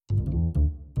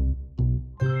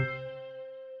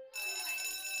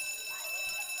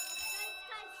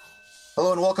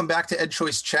Hello and welcome back to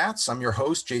EdChoice Chats. I'm your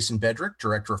host, Jason Bedrick,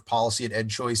 Director of Policy at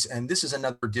EdChoice, and this is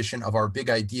another edition of our Big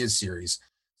Ideas series.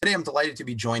 Today, I'm delighted to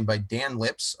be joined by Dan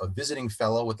Lips, a visiting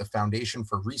fellow with the Foundation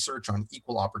for Research on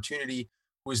Equal Opportunity,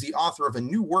 who is the author of a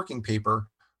new working paper,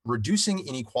 Reducing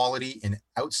Inequality in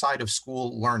Outside of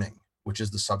School Learning, which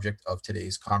is the subject of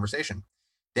today's conversation.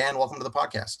 Dan, welcome to the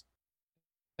podcast.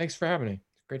 Thanks for having me.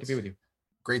 Great to be with you.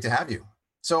 Great to have you.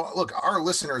 So look, our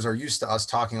listeners are used to us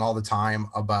talking all the time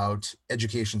about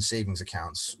education savings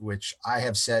accounts, which I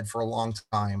have said for a long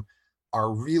time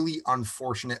are really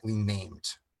unfortunately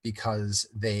named because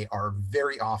they are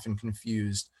very often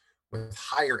confused with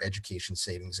higher education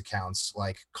savings accounts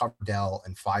like Coverdell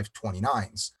and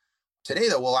 529s. Today,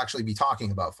 though, we'll actually be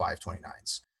talking about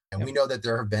 529s. And we know that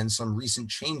there have been some recent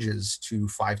changes to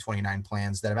 529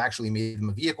 plans that have actually made them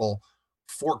a vehicle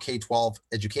for K-12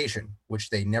 education, which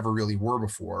they never really were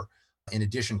before, in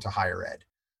addition to higher ed.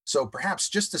 So perhaps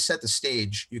just to set the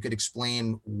stage, you could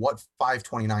explain what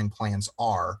 529 plans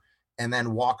are, and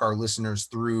then walk our listeners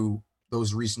through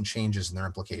those recent changes and their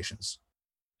implications.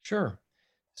 Sure.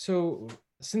 So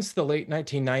since the late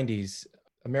 1990s,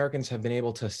 Americans have been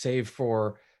able to save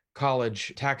for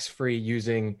college tax-free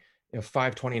using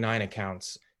 529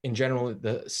 accounts. In general,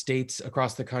 the states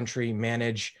across the country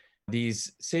manage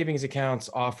these savings accounts,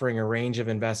 offering a range of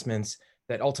investments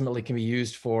that ultimately can be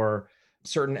used for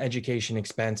certain education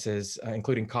expenses,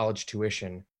 including college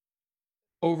tuition.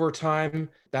 Over time,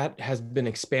 that has been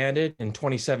expanded. In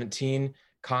 2017,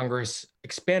 Congress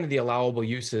expanded the allowable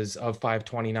uses of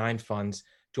 529 funds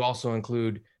to also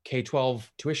include K-12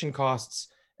 tuition costs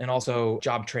and also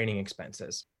job training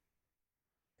expenses.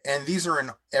 And these are in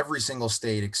every single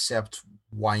state except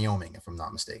Wyoming, if I'm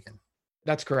not mistaken.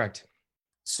 That's correct.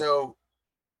 So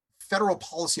federal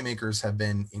policymakers have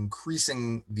been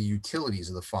increasing the utilities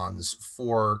of the funds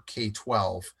for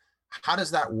K-12. How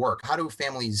does that work? How do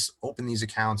families open these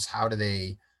accounts? How do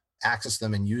they access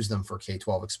them and use them for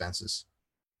K-12 expenses?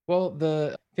 Well,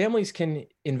 the families can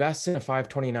invest in a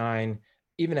 529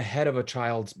 even ahead of a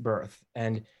child's birth.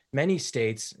 And many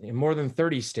states, more than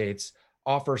 30 states,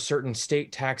 offer certain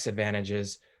state tax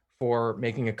advantages for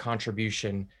making a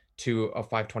contribution to a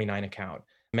 529 account.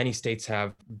 Many states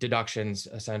have deductions,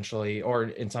 essentially, or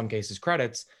in some cases,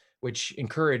 credits, which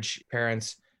encourage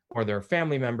parents or their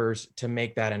family members to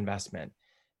make that investment.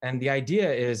 And the idea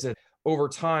is that over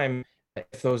time,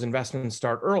 if those investments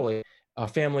start early, a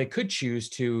family could choose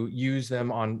to use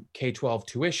them on K-12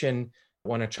 tuition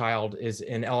when a child is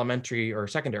in elementary or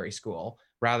secondary school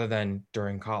rather than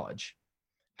during college.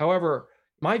 However,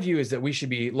 my view is that we should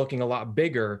be looking a lot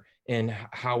bigger in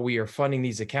how we are funding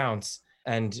these accounts.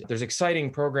 And there's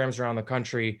exciting programs around the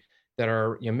country that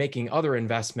are making other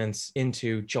investments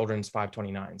into children's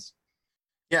 529s.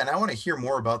 Yeah, and I want to hear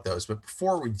more about those. But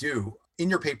before we do, in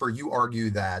your paper, you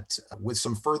argue that with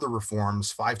some further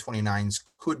reforms, 529s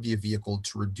could be a vehicle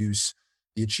to reduce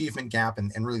the achievement gap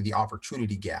and really the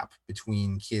opportunity gap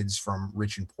between kids from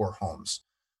rich and poor homes.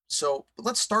 So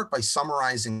let's start by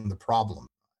summarizing the problem.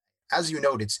 As you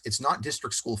note, it's not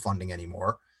district school funding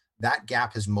anymore. That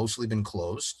gap has mostly been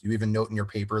closed. You even note in your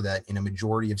paper that in a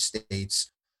majority of states,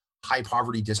 high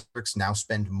poverty districts now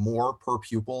spend more per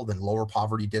pupil than lower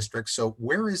poverty districts. So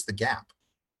where is the gap?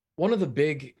 One of the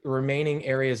big remaining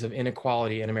areas of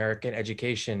inequality in American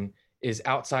education is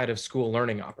outside of school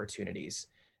learning opportunities.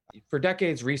 For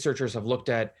decades, researchers have looked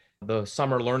at the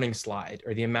summer learning slide,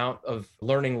 or the amount of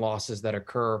learning losses that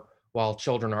occur while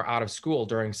children are out of school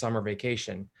during summer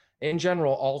vacation. In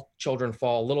general, all children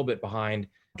fall a little bit behind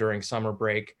during summer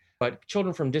break, but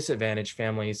children from disadvantaged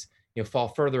families fall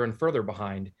further and further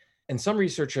behind. And some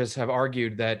researchers have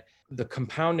argued that the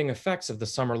compounding effects of the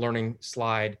summer learning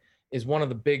slide is one of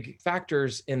the big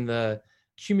factors in the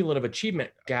cumulative achievement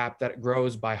gap that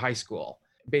grows by high school.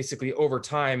 Basically, over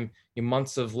time,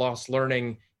 months of lost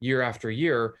learning year after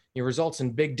year, results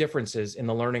in big differences in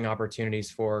the learning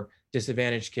opportunities for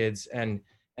disadvantaged kids and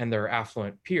their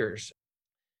affluent peers.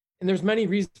 And there's many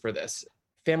reasons for this.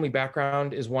 Family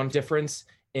background is one difference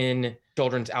in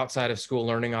children's outside of school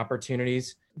learning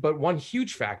opportunities, but one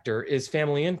huge factor is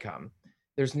family income.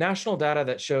 There's national data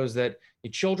that shows that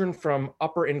children from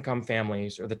upper income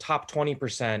families, or the top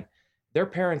 20%, their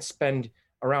parents spend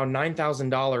around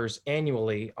 $9,000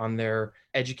 annually on their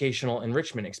educational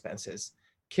enrichment expenses.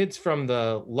 Kids from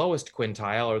the lowest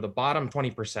quintile, or the bottom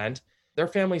 20%, their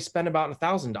families spend about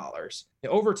 $1,000.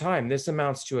 Over time, this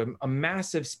amounts to a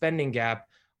massive spending gap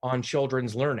on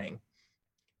children's learning.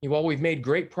 While we've made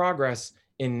great progress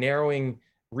in narrowing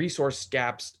resource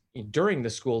gaps during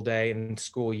the school day and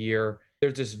school year,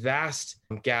 there's this vast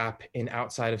gap in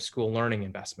outside of school learning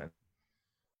investment.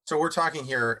 So we're talking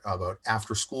here about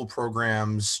after school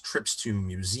programs, trips to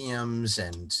museums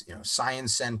and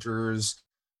science centers,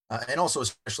 and also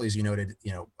especially as you noted,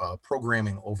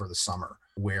 programming over the summer,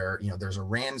 where there's a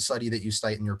RAND study that you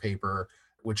cite in your paper,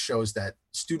 which shows that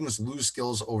students lose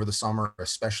skills over the summer,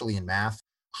 especially in math.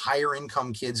 Higher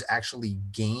income kids actually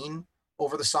gain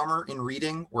over the summer in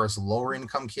reading, whereas lower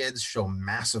income kids show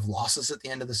massive losses at the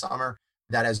end of the summer.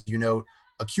 That, as you note,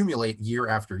 accumulate year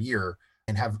after year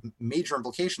and have major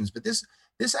implications. But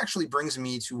this actually brings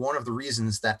me to one of the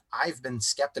reasons that I've been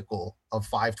skeptical of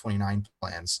 529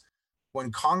 plans.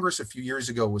 When Congress a few years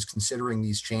ago was considering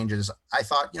these changes, I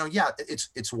thought, yeah,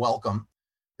 it's welcome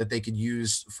that they could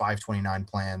use 529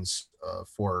 plans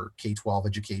for K-12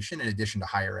 education in addition to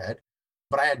higher ed.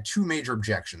 But I had two major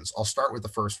objections. I'll start with the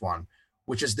first one,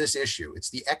 which is this issue. It's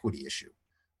the equity issue.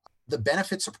 The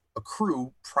benefits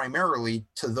accrue primarily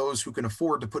to those who can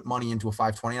afford to put money into a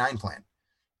 529 plan.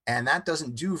 And that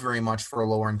doesn't do very much for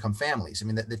lower income families. I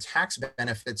mean, the tax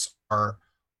benefits are,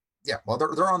 yeah, well,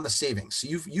 they're on the savings. So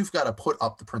you've got to put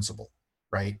up the principal,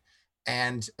 right?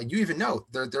 And you even note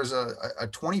there's a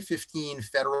 2015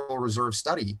 Federal Reserve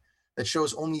study that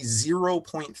shows only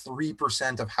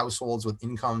 0.3% of households with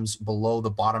incomes below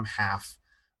the bottom half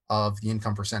of the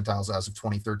income percentiles as of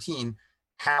 2013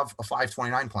 have a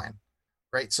 529 plan,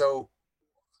 right? So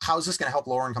how is this going to help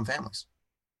lower income families?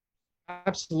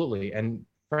 Absolutely. And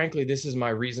frankly, this is my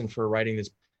reason for writing this.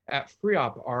 At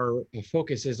FreeOp, our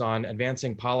focus is on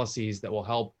advancing policies that will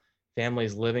help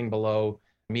families living below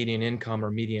median income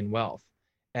or median wealth.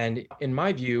 And in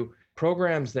my view,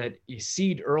 programs that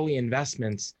seed early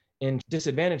investments in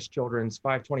disadvantaged children's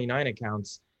 529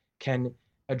 accounts can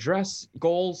address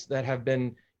goals that have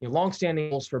been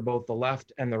longstanding goals for both the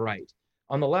left and the right.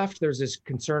 On the left, there's this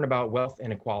concern about wealth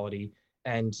inequality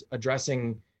and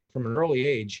addressing from an early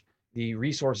age the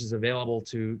resources available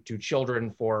to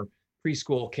children for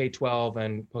preschool, K-12,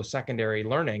 and post-secondary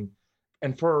learning.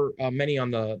 And for many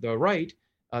on the right,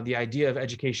 the idea of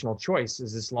educational choice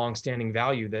is this long-standing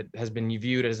value that has been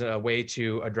viewed as a way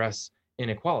to address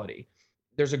inequality.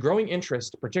 There's a growing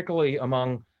interest, particularly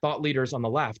among thought leaders on the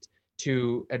left,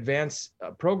 to advance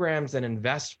programs and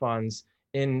invest funds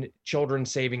in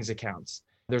children's savings accounts.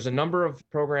 There's a number of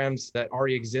programs that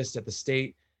already exist at the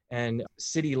state and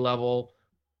city level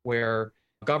where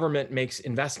government makes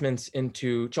investments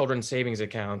into children's savings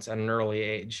accounts at an early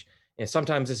age. And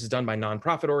sometimes this is done by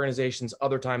nonprofit organizations,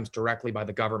 other times directly by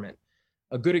the government.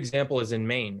 A good example is in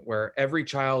Maine, where every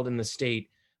child in the state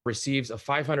receives a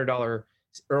 $500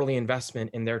 early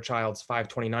investment in their child's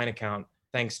 529 account,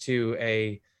 thanks to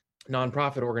a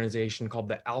nonprofit organization called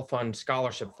the Alfund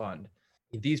Scholarship Fund.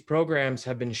 These programs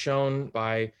have been shown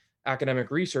by academic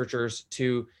researchers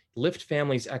to lift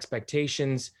families'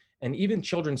 expectations and even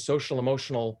children's social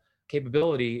emotional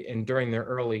capability during their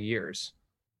early years.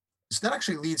 So that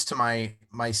actually leads to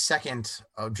my second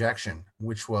objection,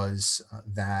 which was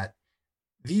that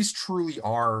these truly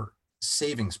are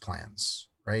savings plans,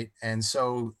 right? And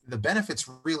so the benefits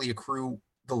really accrue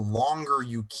the longer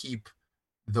you keep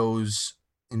those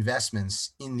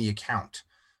investments in the account.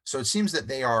 So it seems that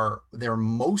they're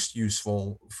most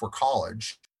useful for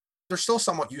college. They're still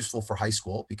somewhat useful for high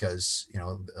school because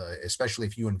especially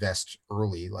if you invest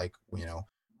early, like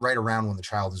right around when the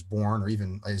child is born, or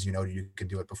even as you know, you could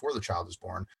do it before the child is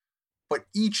born. But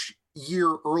each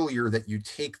year earlier that you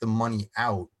take the money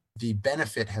out, the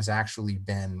benefit has actually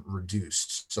been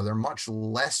reduced. So they're much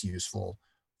less useful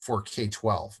for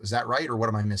K-12. Is that right, or what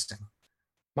am I missing?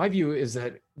 My view is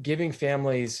that giving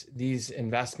families these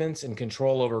investments and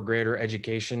control over greater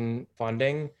education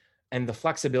funding and the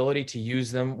flexibility to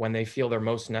use them when they feel they're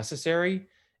most necessary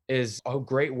is a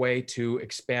great way to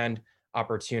expand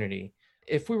opportunity.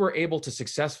 If we were able to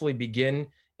successfully begin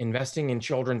investing in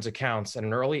children's accounts at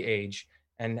an early age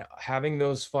and having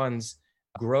those funds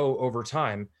grow over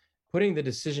time, putting the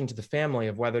decision to the family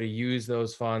of whether to use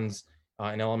those funds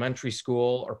in elementary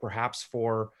school or perhaps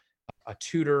for a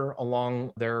tutor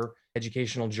along their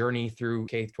educational journey through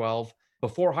K-12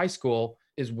 before high school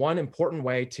is one important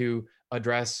way to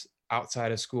address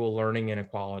outside of school learning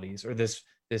inequalities or this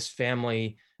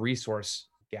family resource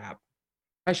gap.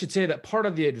 I should say that part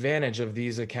of the advantage of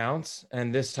these accounts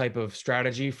and this type of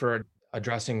strategy for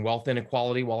addressing wealth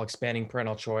inequality while expanding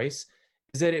parental choice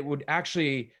is that it would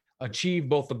actually achieve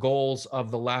both the goals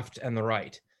of the left and the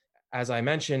right. As I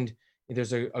mentioned,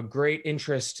 there's a great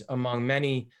interest among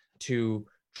many to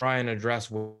try and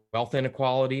address wealth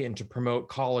inequality and to promote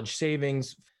college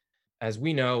savings. As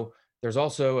we know, there's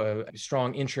also a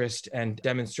strong interest and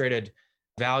demonstrated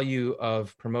value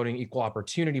of promoting equal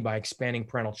opportunity by expanding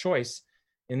parental choice.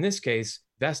 In this case,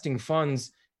 vesting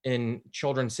funds in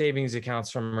children's savings accounts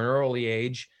from an early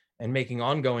age and making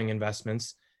ongoing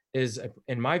investments is,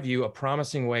 in my view, a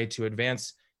promising way to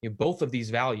advance both of these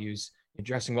values,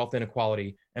 addressing wealth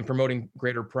inequality and promoting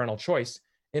greater parental choice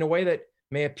in a way that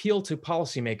may appeal to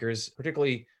policymakers,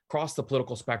 particularly across the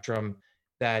political spectrum,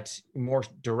 that more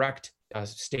direct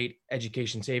state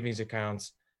education savings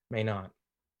accounts may not.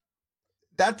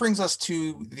 That brings us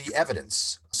to the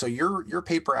evidence. So your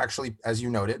paper actually, as you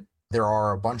noted, there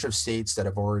are a bunch of states that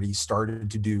have already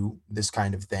started to do this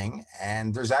kind of thing,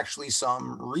 and there's actually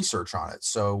some research on it.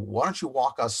 So why don't you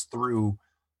walk us through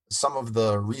some of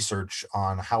the research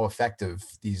on how effective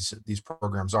these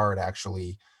programs are at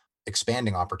actually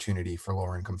expanding opportunity for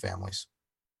lower income families?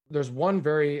 There's one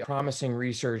very promising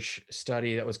research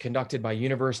study that was conducted by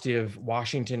University of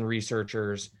Washington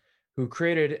researchers who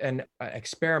created an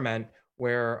experiment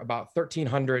where about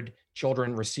 1,300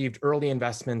 children received early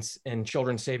investments in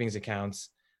children's savings accounts,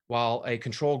 while a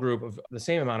control group of the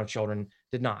same amount of children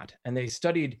did not. And they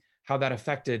studied how that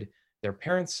affected their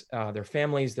parents, their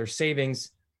families, their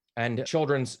savings, and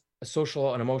children's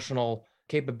social and emotional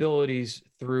capabilities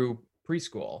through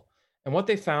preschool. And what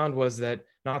they found was that,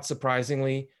 not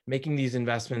surprisingly, making these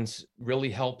investments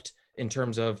really helped in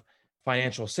terms of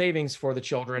financial savings for the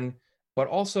children, but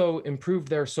also improved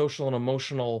their social and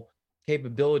emotional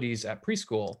capabilities at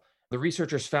preschool. The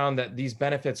researchers found that these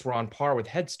benefits were on par with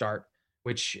Head Start,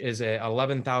 which is a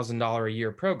 $11,000 a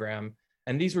year program.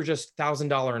 And these were just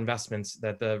 $1,000 investments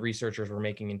that the researchers were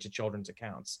making into children's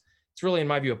accounts. It's really, in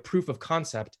my view, a proof of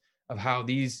concept of how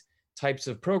these types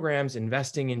of programs,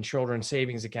 investing in children's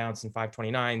savings accounts and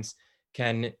 529s,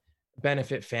 can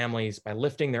benefit families by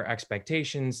lifting their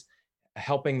expectations,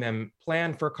 helping them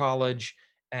plan for college,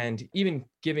 and even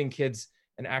giving kids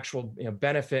an actual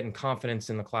benefit and confidence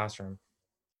in the classroom.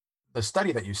 The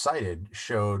study that you cited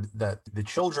showed that the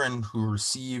children who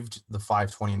received the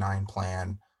 529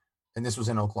 plan, and this was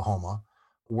in Oklahoma,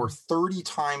 were 30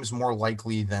 times more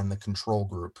likely than the control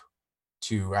group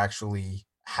to actually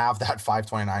have that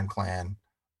 529 plan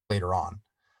later on.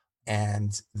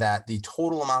 And that the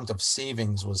total amount of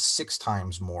savings was 6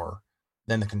 times more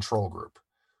than the control group,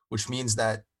 which means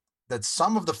that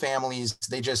some of the families,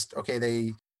 they just, okay,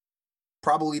 they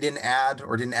probably didn't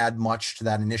add much to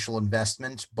that initial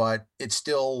investment, but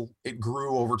it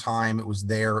grew over time. It was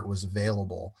there, it was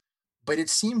available. But it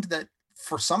seemed that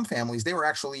for some families, they were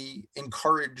actually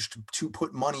encouraged to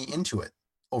put money into it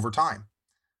over time,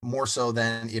 more so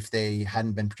than if they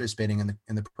hadn't been participating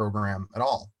in the program at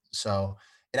all. So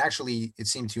it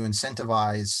seemed to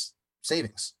incentivize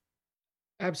savings.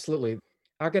 Absolutely.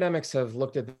 Academics have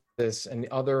looked at this and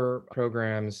other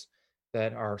programs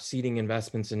that are seeding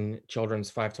investments in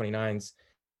children's 529s.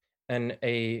 And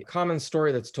a common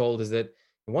story that's told is that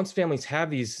once families have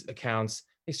these accounts,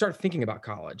 they start thinking about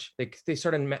college. They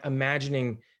start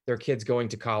imagining their kids going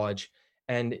to college.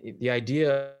 And the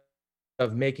idea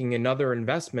of making another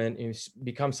investment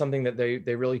becomes something that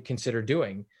they really consider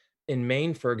doing. In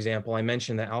Maine, for example, I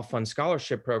mentioned the Alfund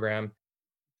Scholarship Program.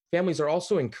 Families are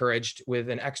also encouraged with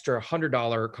an extra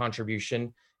 $100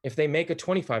 contribution if they make a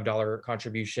 $25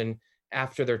 contribution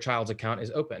after their child's account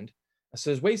is opened. So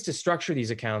there's ways to structure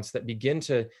these accounts that begin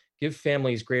to give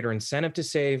families greater incentive to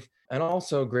save and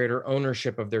also greater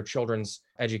ownership of their children's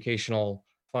educational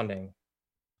funding.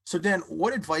 So, Dan,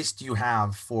 what advice do you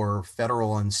have for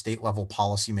federal and state level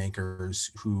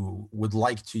policymakers who would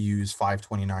like to use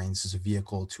 529s as a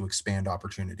vehicle to expand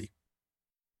opportunity?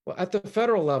 Well, at the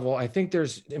federal level, I think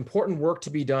there's important work to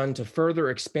be done to further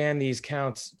expand these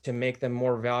counts to make them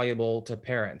more valuable to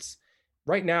parents.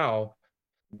 Right now,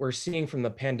 we're seeing from the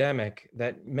pandemic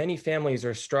that many families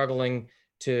are struggling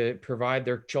to provide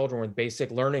their children with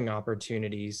basic learning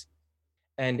opportunities.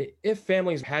 And if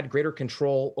families had greater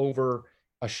control over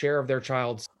a share of their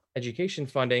child's education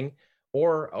funding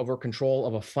or over control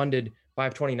of a funded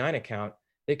 529 account,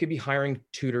 they could be hiring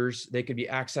tutors, they could be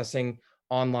accessing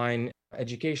online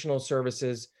educational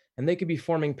services, and they could be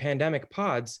forming pandemic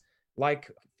pods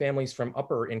like families from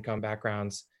upper income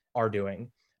backgrounds are doing.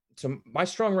 So, my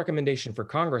strong recommendation for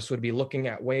Congress would be looking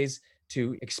at ways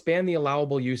to expand the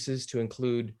allowable uses to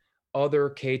include other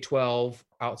K 12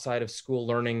 outside of school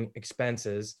learning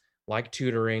expenses like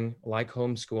tutoring, like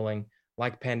homeschooling,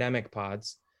 like pandemic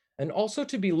pods, and also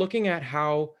to be looking at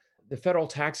how the federal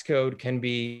tax code can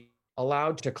be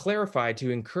allowed to clarify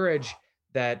to encourage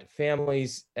that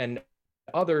families and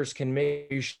others can make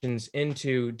contributions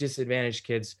into disadvantaged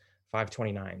kids'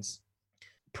 529s.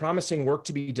 Promising work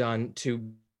to be done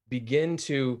to begin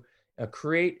to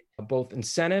create both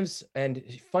incentives and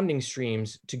funding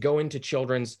streams to go into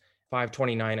children's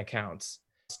 529 accounts.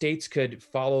 States could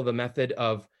follow the method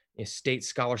of state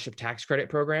scholarship tax credit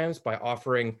programs by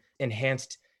offering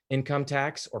enhanced income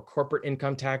tax or corporate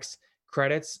income tax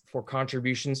credits for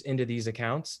contributions into these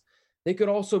accounts. They could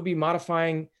also be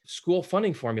modifying school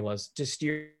funding formulas to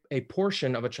steer a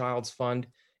portion of a child's fund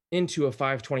into a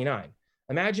 529.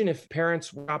 Imagine if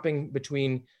parents were shopping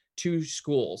between two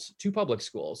schools, two public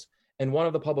schools, and one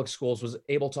of the public schools was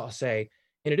able to say,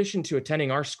 in addition to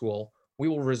attending our school, we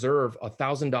will reserve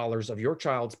 $1,000 of your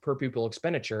child's per pupil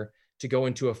expenditure to go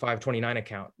into a 529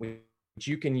 account, which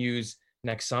you can use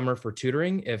next summer for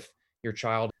tutoring if your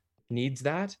child needs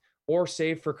that, or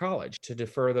save for college to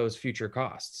defer those future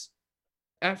costs.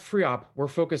 At FreeOp, we're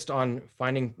focused on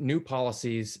finding new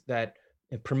policies that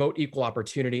promote equal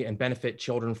opportunity and benefit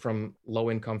children from low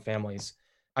income families.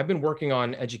 I've been working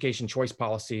on education choice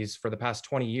policies for the past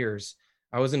 20 years.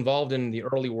 I was involved in the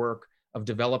early work of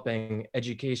developing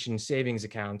education savings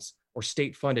accounts or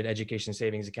state funded education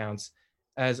savings accounts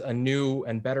as a new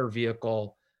and better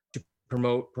vehicle to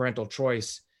promote parental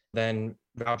choice than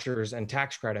vouchers and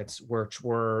tax credits, which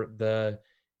were the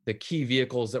key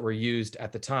vehicles that were used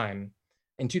at the time.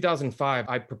 In 2005,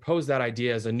 I proposed that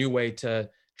idea as a new way to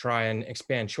try and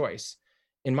expand choice.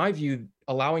 In my view,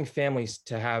 allowing families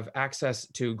to have access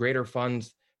to greater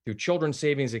funds through children's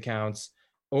savings accounts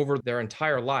over their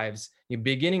entire lives,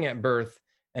 beginning at birth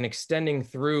and extending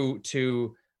through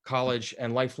to college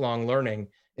and lifelong learning,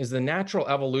 is the natural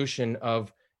evolution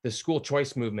of the school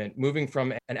choice movement, moving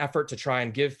from an effort to try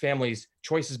and give families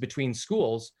choices between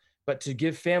schools, but to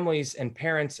give families and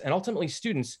parents and ultimately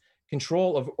students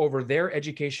control over their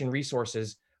education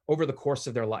resources over the course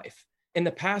of their life. In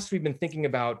the past, we've been thinking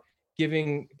about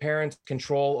giving parents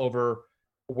control over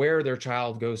where their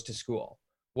child goes to school.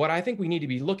 What I think we need to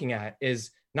be looking at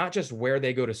is not just where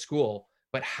they go to school,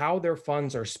 but how their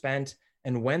funds are spent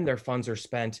and when their funds are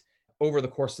spent over the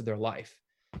course of their life.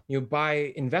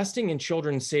 By investing in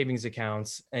children's savings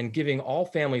accounts and giving all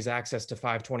families access to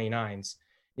 529s,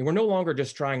 we're no longer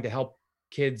just trying to help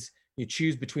kids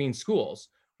choose between schools.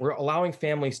 We're allowing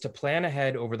families to plan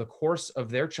ahead over the course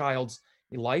of their child's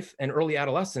life and early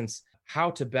adolescence how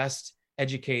to best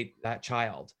educate that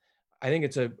child. I think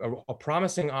it's a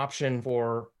promising option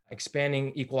for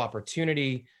expanding equal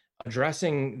opportunity,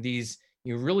 addressing these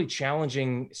really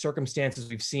challenging circumstances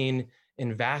we've seen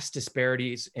in vast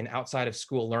disparities in outside of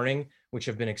school learning, which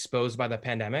have been exposed by the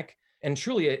pandemic, and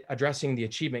truly addressing the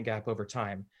achievement gap over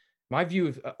time. My view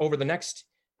of, over the next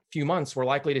few months, we're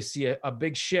likely to see a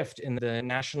big shift in the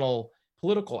national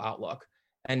political outlook.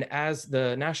 And as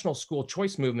the national school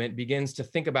choice movement begins to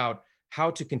think about how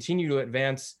to continue to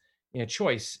advance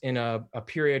choice in a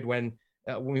period when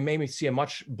we may see a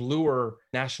much bluer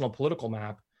national political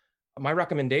map, my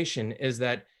recommendation is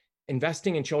that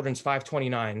investing in children's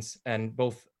 529s and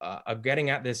both getting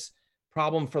at this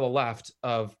problem for the left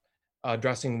of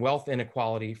addressing wealth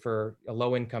inequality for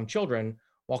low-income children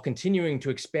while continuing to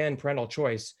expand parental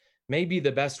choice may be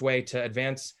the best way to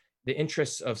advance the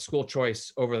interests of school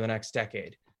choice over the next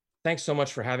decade. Thanks so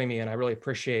much for having me, and I really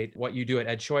appreciate what you do at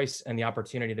EdChoice and the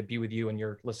opportunity to be with you and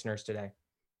your listeners today.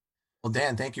 Well,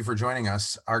 Dan, thank you for joining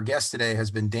us. Our guest today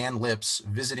has been Dan Lips,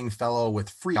 visiting fellow with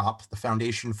FreeOp, the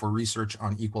Foundation for Research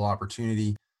on Equal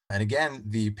Opportunity. And again,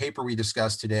 the paper we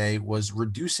discussed today was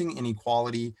Reducing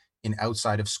Inequality in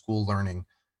Outside of School Learning.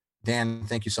 Dan,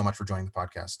 thank you so much for joining the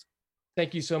podcast.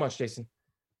 Thank you so much, Jason.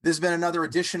 This has been another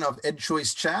edition of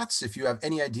EdChoice Chats. If you have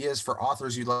any ideas for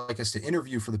authors you'd like us to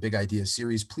interview for the Big Ideas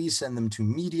series, please send them to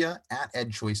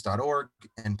media@edchoice.org.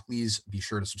 And please be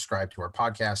sure to subscribe to our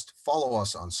podcast. Follow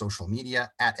us on social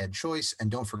media @EdChoice. And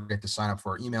don't forget to sign up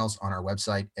for our emails on our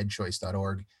website,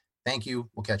 edchoice.org. Thank you.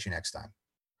 We'll catch you next time.